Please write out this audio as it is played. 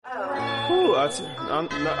Ooh,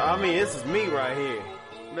 I mean, this is me right here.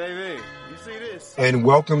 Baby, you see this? And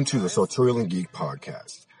welcome to the Sartorial and Geek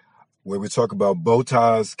podcast, where we talk about bow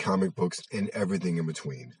ties, comic books, and everything in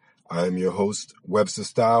between. I am your host, Webster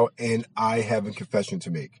Style, and I have a confession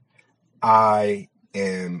to make. I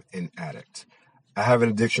am an addict. I have an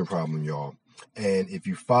addiction problem, y'all. And if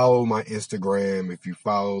you follow my Instagram, if you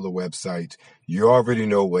follow the website, you already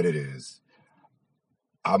know what it is.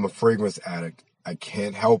 I'm a fragrance addict. I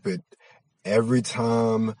can't help it. Every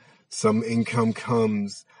time some income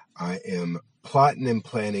comes, I am plotting and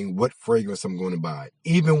planning what fragrance I'm going to buy.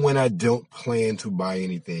 Even when I don't plan to buy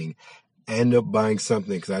anything, I end up buying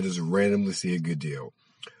something because I just randomly see a good deal.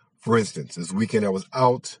 For instance, this weekend I was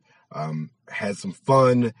out, had some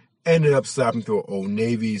fun, ended up stopping through Old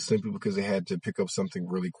Navy simply because I had to pick up something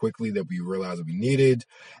really quickly that we realized we needed.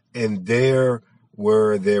 And there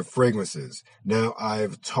were their fragrances. Now,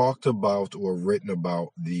 I've talked about or written about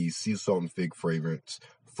the sea salt and fig fragrance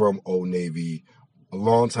from Old Navy a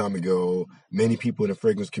long time ago. Many people in the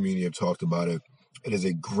fragrance community have talked about it. It is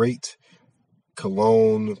a great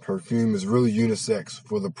cologne, perfume. Is really unisex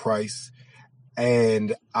for the price.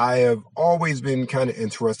 And I have always been kind of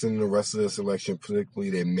interested in the rest of the selection, particularly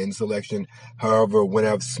their men's selection. However, when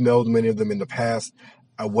I've smelled many of them in the past,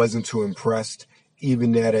 I wasn't too impressed.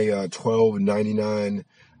 Even at a $12.99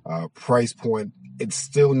 price point, it's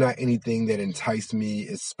still not anything that enticed me,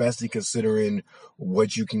 especially considering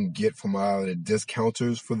what you can get from the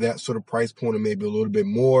discounters for that sort of price point, or maybe a little bit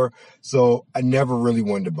more. So I never really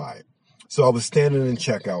wanted to buy it. So I was standing in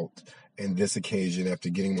checkout in this occasion after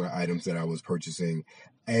getting my items that I was purchasing,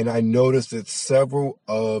 and I noticed that several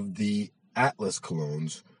of the Atlas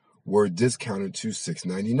colognes were discounted to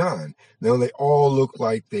 $6.99. Now, they all look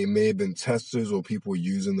like they may have been testers or people were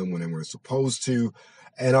using them when they weren't supposed to,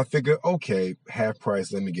 and I figured, okay, half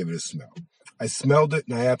price, let me give it a smell. I smelled it,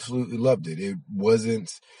 and I absolutely loved it. It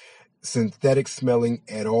wasn't synthetic smelling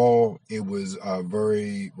at all. It was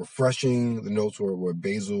very refreshing. The notes were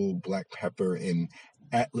basil, black pepper, and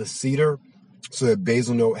Atlas cedar. So that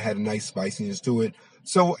basil note had a nice spiciness to it.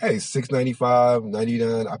 So, hey, $6.95,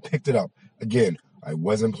 $99, I picked it up. Again, I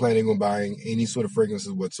wasn't planning on buying any sort of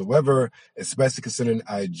fragrances whatsoever, especially considering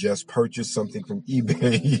I just purchased something from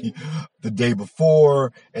eBay the day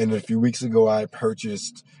before. And a few weeks ago, I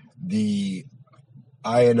purchased the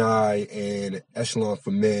I&I and Echelon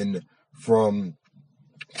for Men from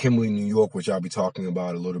Kimberly, New York, which I'll be talking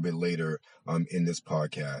about a little bit later in this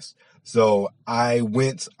podcast. So I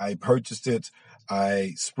purchased it,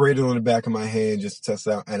 I sprayed it on the back of my hand just to test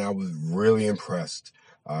out, and I was really impressed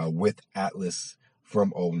with Atlas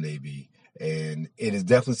from Old Navy. And it is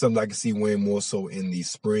definitely something I can see wearing more so in the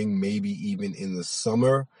spring, maybe even in the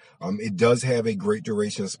summer. It does have a great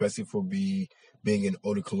duration, especially for being an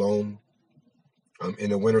eau de cologne.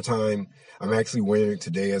 In the wintertime, I'm actually wearing it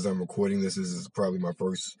today as I'm recording this. This is probably my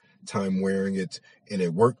first time wearing it in a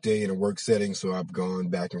work day, in a work setting, so I've gone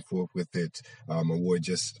back and forth with it. I wore it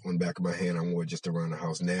just on the back of my hand. I wore it just around the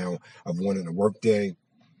house now. I've worn it in a work day,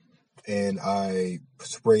 and I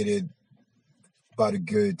sprayed it about a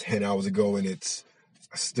good 10 hours ago, and it's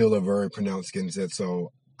still a very pronounced skin set,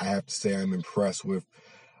 so I have to say I'm impressed with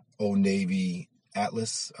Old Navy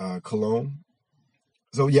Atlas cologne.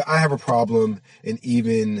 So yeah, I have a problem, and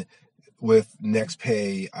even with next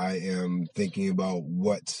pay, I am thinking about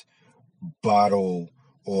what bottle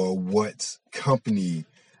or what company,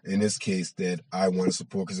 in this case, that I want to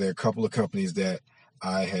support, because there are a couple of companies that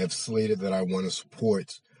I have slated that I want to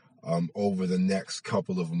support over the next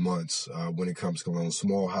couple of months when it comes to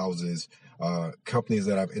small houses, companies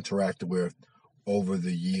that I've interacted with over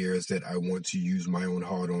the years that I want to use my own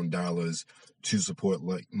hard-earned dollars to support,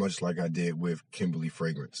 much like I did with Kimberly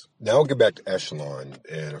Fragrance. Now I'll get back to Echelon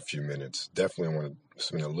in a few minutes. Definitely want to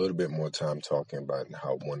spend a little bit more time talking about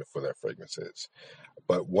how wonderful that fragrance is.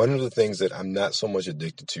 But one of the things that I'm not so much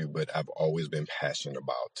addicted to, but I've always been passionate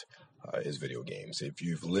about is video games. If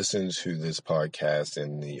you've listened to this podcast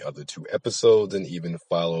and the other two episodes and even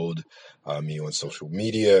followed me on social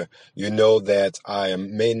media, you know that I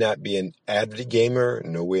may not be an avid gamer,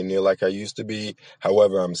 nowhere near like I used to be.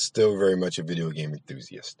 However, I'm still very much a video game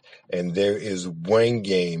enthusiast. And there is one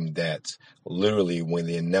game that literally, when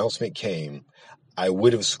the announcement came, I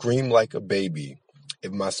would have screamed like a baby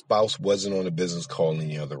if my spouse wasn't on a business call in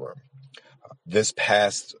the other room. This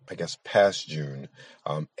past June,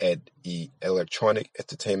 at the Electronic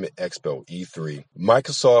Entertainment Expo, E3,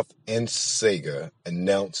 Microsoft and Sega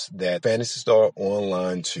announced that Phantasy Star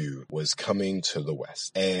Online 2 was coming to the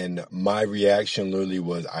West. And my reaction literally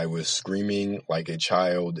was I was screaming like a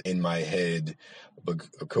child in my head But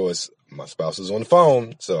of course, my spouse is on the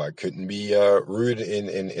phone, so I couldn't be rude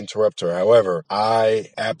and interrupt her. However, I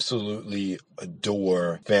absolutely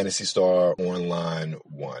adore Phantasy Star Online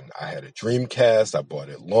 1. I had a Dreamcast. I bought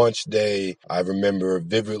it launch day. I remember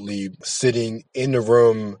vividly sitting in the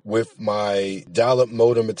room with my dial-up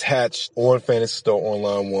modem attached on Phantasy Star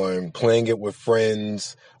Online 1, playing it with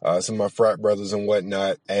friends, some of my frat brothers and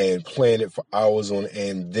whatnot, and playing it for hours on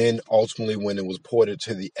end. Then ultimately, when it was ported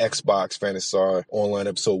to the Xbox, Phantasy Star Online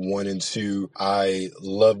Episode 1 and 2, I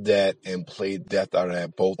loved that and played death out of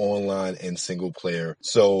that, both online and single player.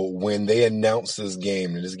 So when they announced this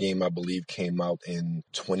game, and this game I believe came out in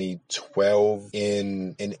 2012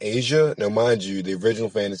 in Asia. Now, mind you, the original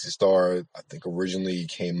Phantasy Star, I think originally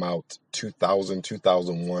came out 2000,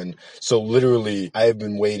 2001. So literally, I have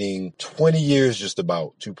been waiting 20 years just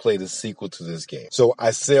about to play the sequel to this game. So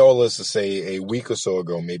I say all this to say a week or so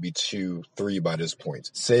ago, maybe 2, 3 by this point,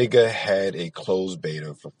 Sega had a closed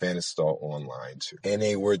beta for Phantasy Star Online 2. And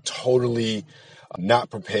they were totally not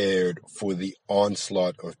prepared for the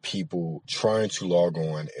onslaught of people trying to log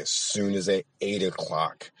on as soon as at 8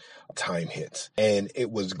 o'clock time hit. And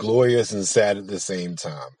it was glorious and sad at the same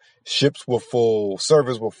time. Ships were full,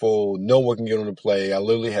 servers were full, no one can get on to play. I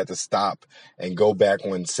literally had to stop and go back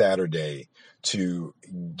on Saturday to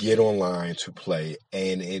get online to play,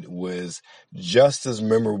 and it was just as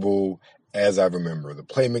memorable as I remember. The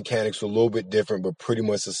play mechanics were a little bit different, but pretty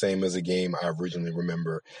much the same as a game I originally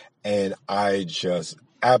remember, and I just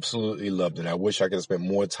absolutely loved it. I wish I could have spent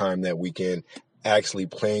more time that weekend actually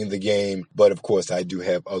playing the game, but of course I do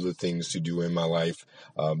have other things to do in my life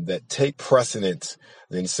that take precedence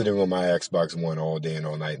than sitting on my Xbox One all day and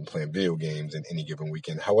all night and playing video games in any given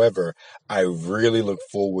weekend. However, I really look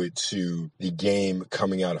forward to the game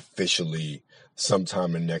coming out officially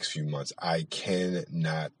sometime in the next few months. I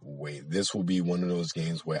cannot wait. This will be one of those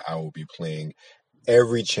games where I will be playing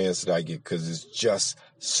every chance that I get because it's just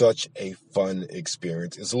such a fun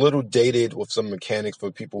experience. It's a little dated with some mechanics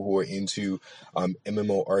for people who are into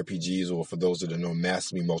MMORPGs, or for those that don't know,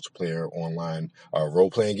 massively multiplayer online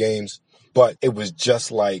role-playing games. But it was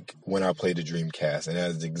just like when I played the Dreamcast, and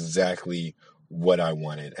that is exactly what I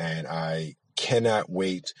wanted. And I cannot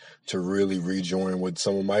wait to really rejoin with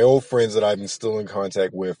some of my old friends that I've been still in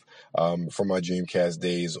contact with from my Dreamcast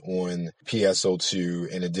days on PSO2,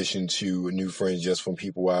 in addition to new friends just from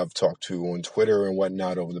people I've talked to on Twitter and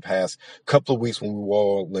whatnot over the past couple of weeks when we were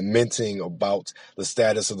all lamenting about the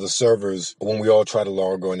status of the servers when we all tried to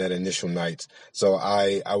log on that initial night. So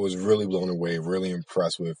I was really blown away, really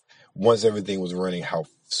impressed with, once everything was running, how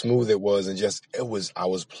smooth it was, and just I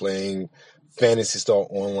was playing Phantasy Star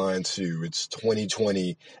Online 2. It's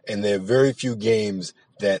 2020, and there are very few games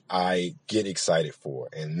that I get excited for,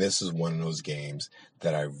 and this is one of those games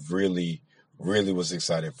that I really was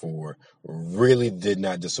excited for, really did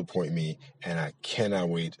not disappoint me, and I cannot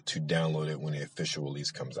wait to download it when the official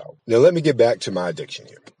release comes out. Now let me get back to my addiction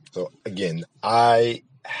here. So again, I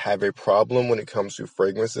have a problem when it comes to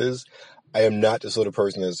fragrances. I am not the sort of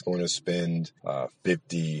person that's going to spend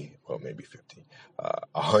 $50, well, maybe $50,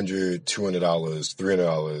 $100, $200,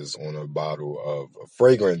 $300 on a bottle of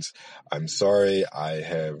fragrance. I'm sorry, I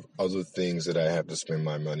have other things that I have to spend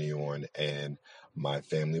my money on, and my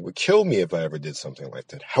family would kill me if I ever did something like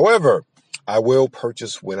that. However, I will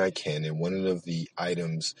purchase when I can, and one of the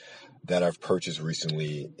items that I've purchased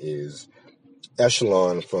recently is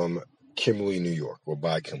Echelon from Kimberly, New York, or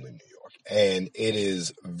by Kimberly, New York. And it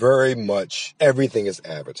is very much, everything is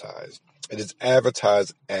advertised. It is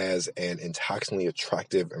advertised as an intoxicantly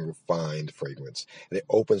attractive and refined fragrance. And it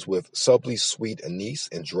opens with subtly sweet anise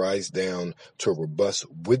and dries down to a robust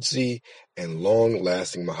woodsy and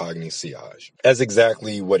long-lasting mahogany sillage. That's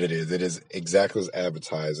exactly what it is. It is exactly as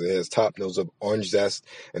advertised. It has top notes of orange zest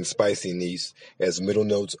and spicy anise. It has middle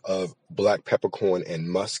notes of black peppercorn and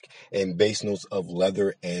musk, and base notes of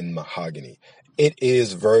leather and mahogany. It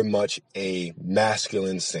is very much a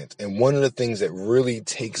masculine scent. And one of the things that really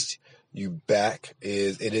takes you back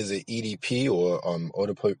is it is an EDP, or eau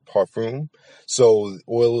de parfum. So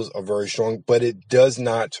oils are very strong, but it does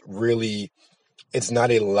not really, it's not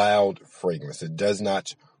a loud fragrance. It does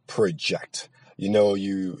not project. You know,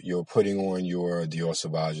 you're putting on your Dior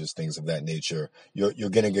Sauvages, things of that nature. You're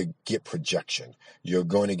going to get projection. You're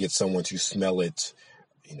going to get someone to smell it,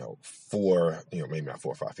 maybe not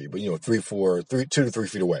 4 or 5 feet, but 2 to 3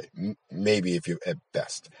 feet away, maybe if you're at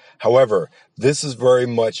best. However, this is very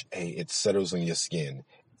much it settles on your skin.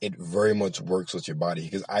 It very much works with your body,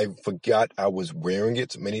 because I forgot I was wearing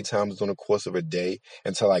it many times on the course of a day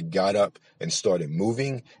until I got up and started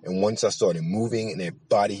moving. And once I started moving and that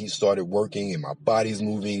body heat started working and my body's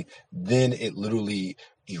moving, then it literally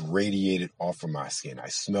irradiated off of my skin. I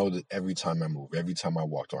smelled it every time I moved, every time I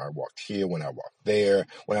walked, or I walked here, when I walked there,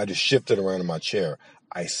 when I just shifted around in my chair,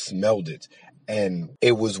 I smelled it. And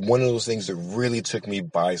it was one of those things that really took me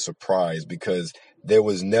by surprise, because there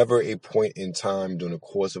was never a point in time during the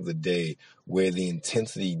course of the day where the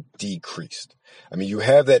intensity decreased. I mean, you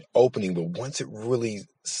have that opening, but once it really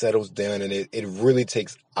settles down, and it really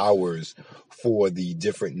takes hours for the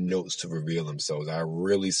different notes to reveal themselves. I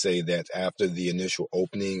really say that after the initial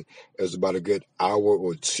opening, it was about a good hour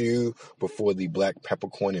or two before the black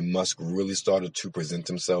peppercorn and musk really started to present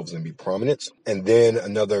themselves and be prominent. And then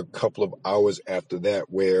another couple of hours after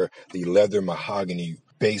that, where the leather mahogany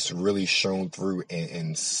base really shone through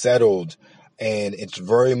and settled. And it's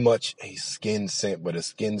very much a skin scent, but a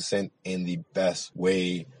skin scent in the best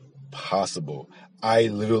way possible. I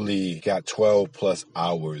literally got 12 plus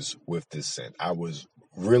hours with this scent. I was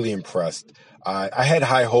really impressed. I had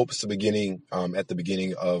high hopes at the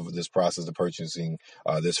beginning of this process of purchasing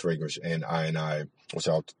this fragrance, and I, which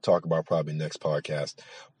I'll talk about probably next podcast.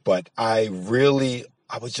 But I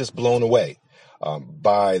was just blown away.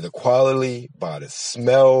 By the quality, by the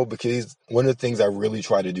smell, because one of the things I really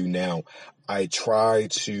try to do now, I try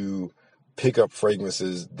to pick up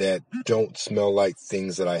fragrances that don't smell like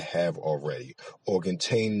things that I have already, or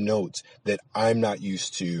contain notes that I'm not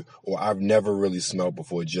used to, or I've never really smelled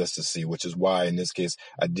before, just to see, which is why in this case,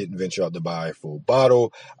 I didn't venture out to buy a full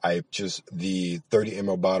bottle. I just, the 30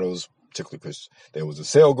 ml bottles, particularly because there was a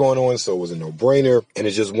sale going on, so it was a no-brainer. And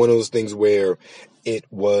it's just one of those things where it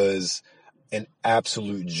was an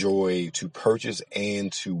absolute joy to purchase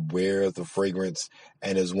and to wear the fragrance.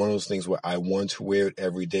 And it's one of those things where I want to wear it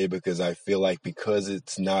every day, because I feel like, because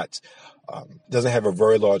it's not, doesn't have a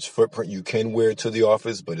very large footprint, you can wear it to the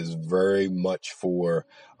office, but it's very much for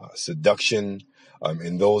seduction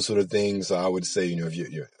and those sort of things. So I would say, if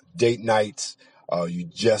you're date nights, you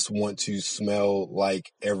just want to smell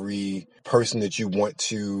like every person that you want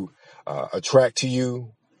to attract to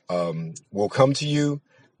you will come to you,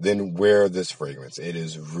 then wear this fragrance. It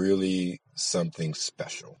is really something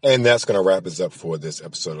special. And that's going to wrap us up for this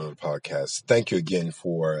episode of the podcast. Thank you again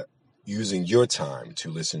for using your time to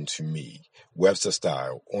listen to me, Webster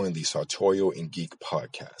Style, on the Sartorial and Geek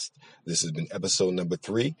podcast. This has been episode number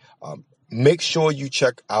 3. Make sure you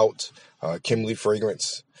check out Kimberly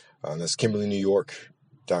Fragrance. That's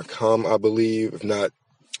KimberlyNewYork.com, I believe. If not,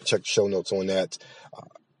 check the show notes on that.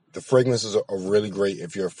 The fragrances are really great.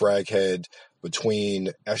 If you're a frag head,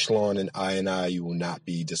 between Echelon and I, you will not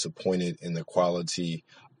be disappointed in the quality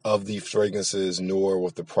of the fragrances, nor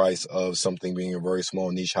with the price of something being a very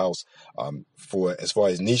small niche house. For as far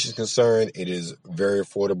as niche is concerned, it is very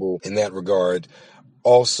affordable in that regard.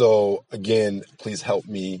 Also, again, please help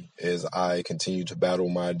me as I continue to battle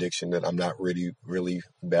my addiction that I'm not really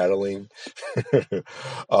battling.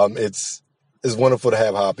 It's wonderful to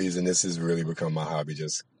have hobbies, and this has really become my hobby.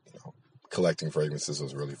 Just collecting fragrances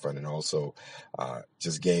was really fun, and also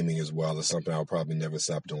just gaming as well is something I'll probably never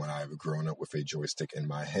stop doing. I've grown up with a joystick in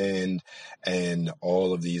my hand, and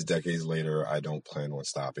all of these decades later, I don't plan on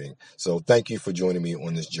stopping. So thank you for joining me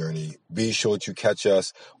on this journey. Be sure to catch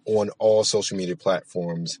us on all social media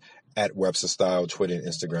platforms at Webster Style, Twitter and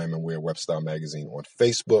Instagram, and we're Webster Style Magazine on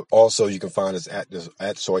Facebook. Also, you can find us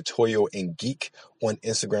at Sartorial and Geek on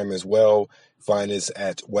Instagram as well. Find us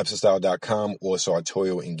at websterstyle.com or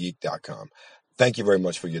sartorialandgeek.com. Thank you very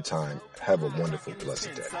much for your time. Have a wonderful,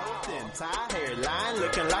 blessed day. Hairline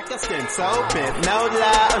looking like a stencil. No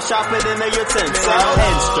lie, I'm sharper than a utensil.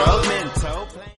 And stroke mental.